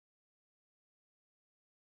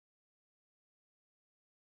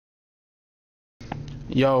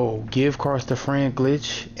Yo, give cars to friend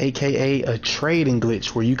glitch, aka a trading glitch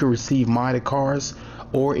where you can receive modded cars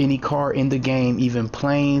or any car in the game, even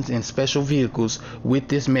planes and special vehicles with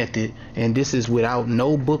this method. And this is without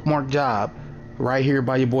no bookmark job, right here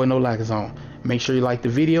by your boy No Lack Zone. Make sure you like the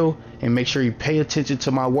video and make sure you pay attention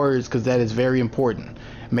to my words, because that is very important.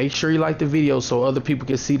 Make sure you like the video so other people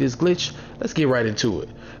can see this glitch. Let's get right into it.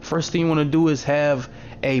 First thing you want to do is have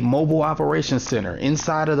a mobile operations center.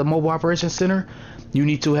 Inside of the mobile operations center, you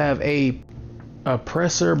need to have a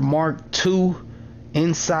oppressor Mark II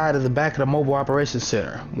inside of the back of the mobile operations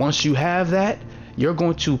center. Once you have that, you're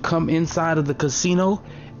going to come inside of the casino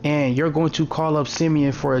and you're going to call up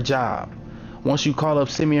Simeon for a job. Once you call up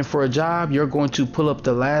Simeon for a job, you're going to pull up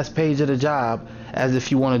the last page of the job as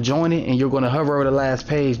if you want to join it, and you're going to hover over the last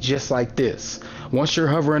page just like this. Once you're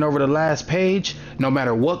hovering over the last page, no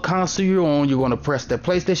matter what console you're on, you're going to press the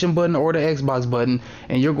PlayStation button or the Xbox button,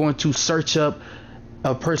 and you're going to search up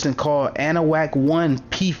a person called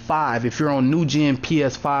Anahuac1P5 if you're on new gen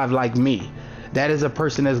PS5 like me. That is a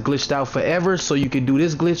person that's glitched out forever, so you can do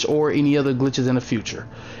this glitch or any other glitches in the future.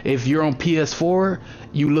 If you're on PS4,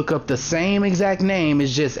 you look up the same exact name,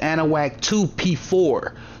 it's just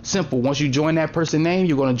Anahuac2P4. Simple. Once you join that person's name,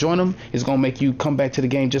 you're going to join them. It's going to make you come back to the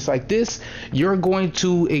game just like this. You're going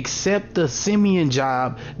to accept the Simeon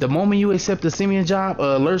job. The moment you accept the Simeon job,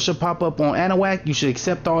 an alert should pop up on Anahuac. You should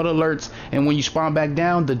accept all the alerts, and when you spawn back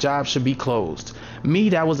down, the job should be closed. Me,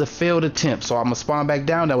 that was a failed attempt, so I'm gonna spawn back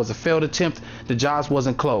down. That was a failed attempt. The jobs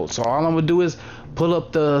wasn't closed, so all I'm gonna do is pull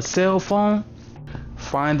up the cell phone,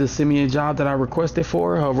 find the Simeon job that I requested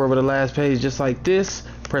for, hover over the last page just like this,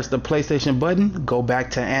 press the PlayStation button, go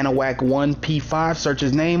back to Anahuac1P5, search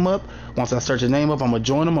his name up. Once I search his name up, I'm gonna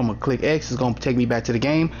join him. I'm gonna click X. It's gonna take me back to the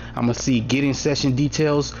game. I'm gonna see getting session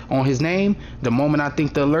details on his name. The moment I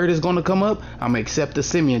think the alert is gonna come up, I'm gonna accept the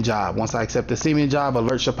Simeon job. Once I accept the Simeon job,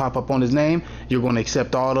 alert should pop up on his name. You're gonna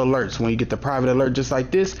accept all the alerts. When you get the private alert just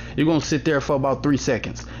like this, you're gonna sit there for about 3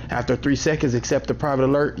 seconds. After 3 seconds, accept the private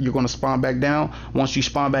alert. You're gonna spawn back down. Once you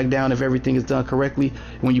spawn back down, if everything is done correctly,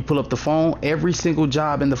 when you pull up the phone, every single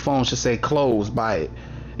job in the phone should say closed by it.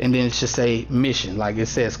 And then it should say mission, like it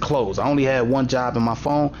says close. I only had one job in my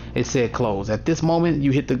phone, it said close. At this moment,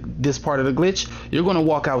 you hit this part of the glitch, you're gonna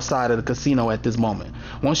walk outside of the casino at this moment.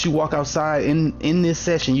 Once you walk outside in this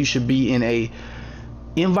session, you should be in a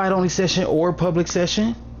invite only session or public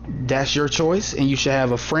session. That's your choice, and you should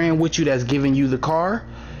have a friend with you that's giving you the car.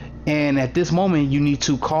 And at this moment, you need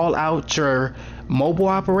to call out your mobile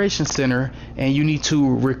operations center and you need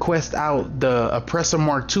to request out the oppressor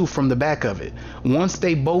Mark II from the back of it. Once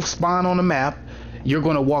they both spawn on the map, you're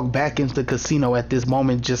going to walk back into the casino at this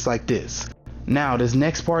moment just like this. Now this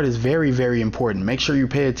next part is very, very important. Make sure you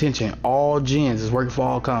pay attention. All gens is working for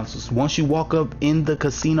all consoles. Once you walk up in the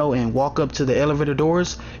casino and walk up to the elevator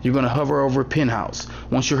doors, you're going to hover over Penthouse.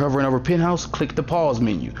 Once you're hovering over Penthouse, click the pause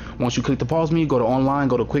menu. Once you click the pause menu, go to online,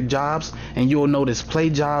 go to quick jobs, and you'll notice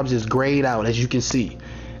play jobs is grayed out, as you can see.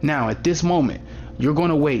 Now at this moment, you're going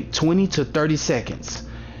to wait 20 to 30 seconds.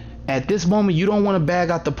 At this moment, you don't want to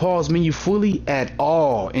bag out the pause menu fully at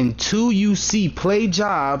all until you see play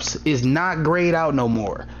jobs is not grayed out no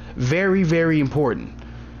more. Very, very important.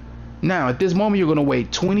 Now at this moment, you're going to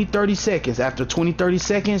wait 20-30 seconds. After 20-30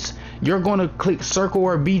 seconds, you're going to click circle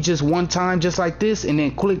or B just one time just like this, and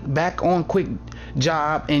then click back on quick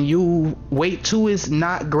job, and you wait till it's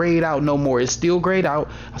not grayed out no more. It's still grayed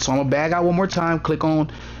out, so I'm gonna bag out one more time, click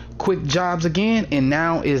on quick jobs again, and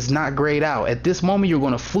now it's not grayed out. At this moment, you're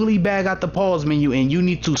going to fully bag out the pause menu, and you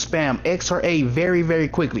need to spam X or A very, very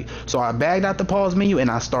quickly. So I bagged out the pause menu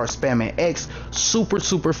and I start spamming X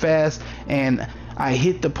super fast, and I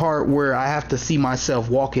hit the part where I have to see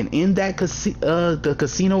myself walking in that the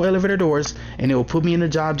casino elevator doors, and it will put me in the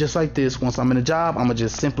job just like this. Once I'm in the job, I'm gonna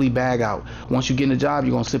just simply bag out. Once you get in the job,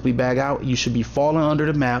 you're gonna simply bag out. You should be falling under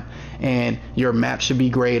the map, and your map should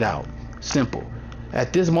be grayed out. Simple.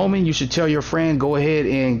 At this moment, you should tell your friend, go ahead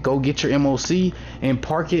and go get your MOC and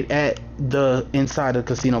park it at the inside of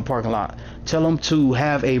the casino parking lot. Tell them to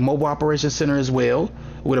have a mobile operations center as well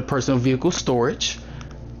with a personal vehicle storage,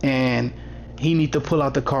 and he need to pull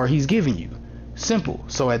out the car he's giving you. Simple.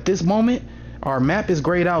 So at this moment, our map is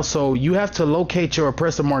grayed out, so you have to locate your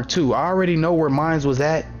oppressor Mark II. I already know where mine was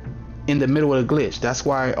at in the middle of the glitch. That's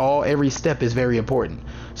why every step is very important.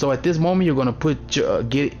 So at this moment, you're going to put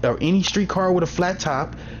get any street car with a flat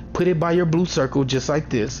top, put it by your blue circle just like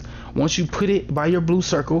this. Once you put it by your blue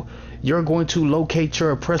circle, you're going to locate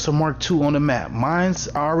your oppressor Mark II on the map. I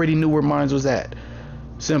already knew where mine was at.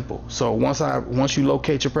 Simple. So once you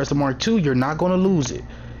locate your oppressor Mark II, you're not going to lose it.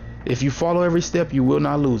 If you follow every step, you will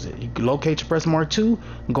not lose it. You locate your Press Mark II,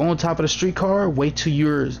 go on top of the streetcar, wait till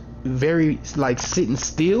you're very like sitting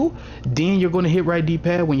still, then you're going to hit right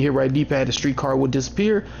D-pad. When you hit right D-pad, the streetcar will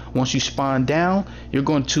disappear. Once you spawn down, you're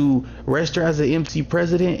going to register as the MC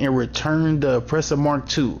President and return the Presser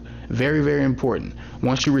Mark II. Very, very important.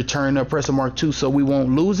 Once you return the Presser Mark II so we won't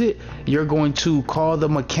lose it, you're going to call the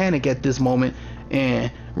mechanic at this moment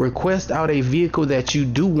and request out a vehicle that you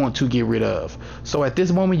do want to get rid of. So at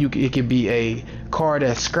this moment, it could be a car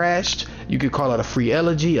that's scratched. You could call it a Free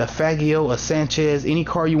Elegy, a Fagio, a Sanchez, any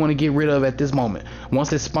car you want to get rid of at this moment.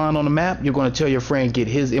 Once it's spawned on the map, you're going to tell your friend get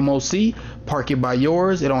his MOC, park it by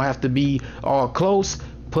yours. It don't have to be all close.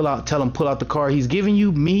 Tell him pull out the car he's giving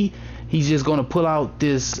you. He's just going to pull out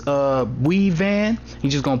this weed van.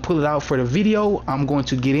 He's just going to pull it out for the video. I'm going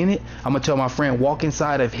to get in it. I'm going to tell my friend walk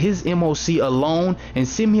inside of his MOC alone and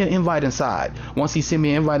send me an invite inside. Once he send me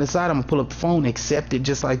an invite inside, I'm going to pull up the phone, accept it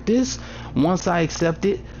just like this. Once I accept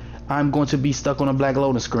it, I'm going to be stuck on a black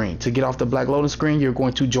loading screen. To get off the black loading screen, you're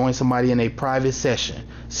going to join somebody in a private session.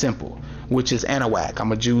 Simple. Which is Anahuac. I'm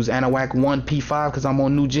going to choose Anahuac 1P5 because I'm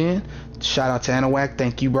on new gen. Shout out to Anahuac.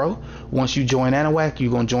 Thank you, bro. Once you join Anahuac,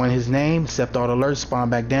 you're going to join his name, accept all the alerts, spawn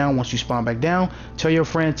back down. Once you spawn back down, tell your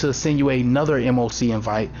friend to send you another MOC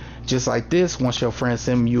invite. Just like this. Once your friend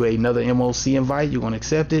send you another MOC invite, you're going to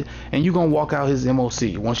accept it. And you're going to walk out his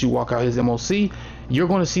MOC. Once you walk out his MOC, you're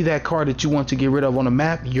going to see that car that you want to get rid of on the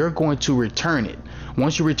map. You're going to return it.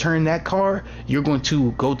 Once you return that car, you're going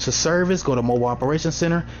to go to service, go to Mobile Operations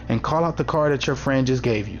Center, and call out the car that your friend just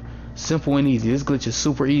gave you. Simple and easy. This glitch is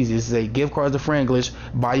super easy. This is a give cards to friend glitch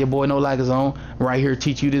by your boy No Lag Zone. Right here,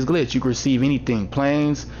 teach you this glitch. You can receive anything,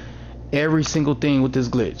 planes, every single thing with this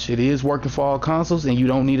glitch. It is working for all consoles, and you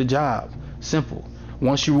don't need a job. Simple.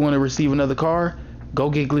 Once you want to receive another car, go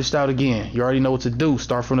get glitched out again. You already know what to do.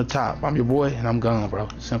 Start from the top. I'm your boy, and I'm gone, bro.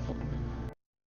 Simple.